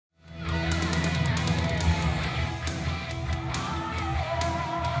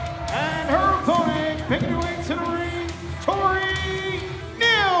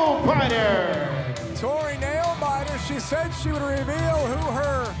said she would reveal who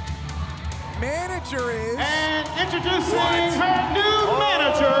her manager is. And introducing her new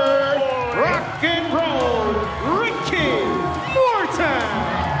manager, rock and roll, Ricky Morton.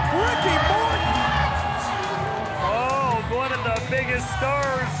 Ricky Morton. Oh, one of the biggest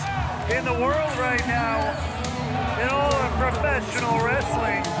stars in the world right now in all of professional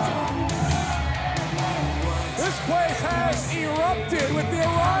wrestling. This place has erupted with the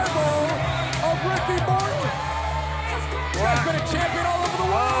arrival of Ricky Morton. He's been a champion all over the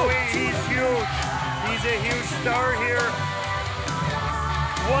world. Oh, he's huge. He's a huge star here.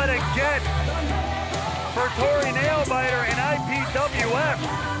 What a get for Tori Nailbiter and IPWF.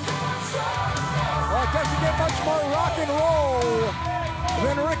 Well, it doesn't get much more rock and roll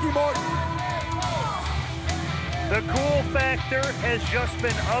than Ricky Morton. The cool factor has just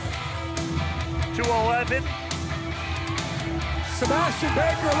been up to 11. Sebastian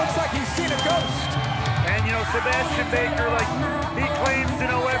Baker looks like he's seen a ghost. And you know, Sebastian Baker, like, he claims to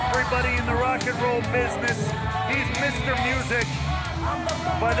know everybody in the rock and roll business. He's Mr. Music.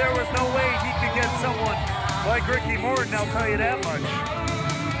 But there was no way he could get someone like Ricky Morton, I'll tell you that much.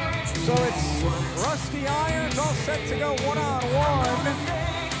 So it's Rusty Irons all set to go one-on-one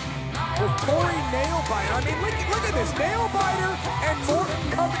with Tori Nailbiter. I mean, look at this. Nailbiter and Morton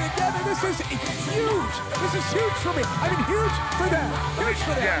coming together. This is huge. This is huge for me. I mean, huge for them. Huge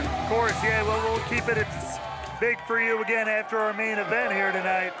for them. Yeah, of course. Yeah, well, we'll keep it big for you again after our main event here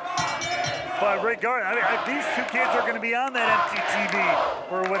tonight. But regardless, I mean, these two kids are going to be on that MTV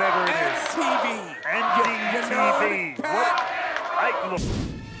or whatever it is. MTV. MTV. You know,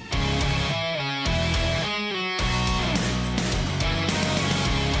 What?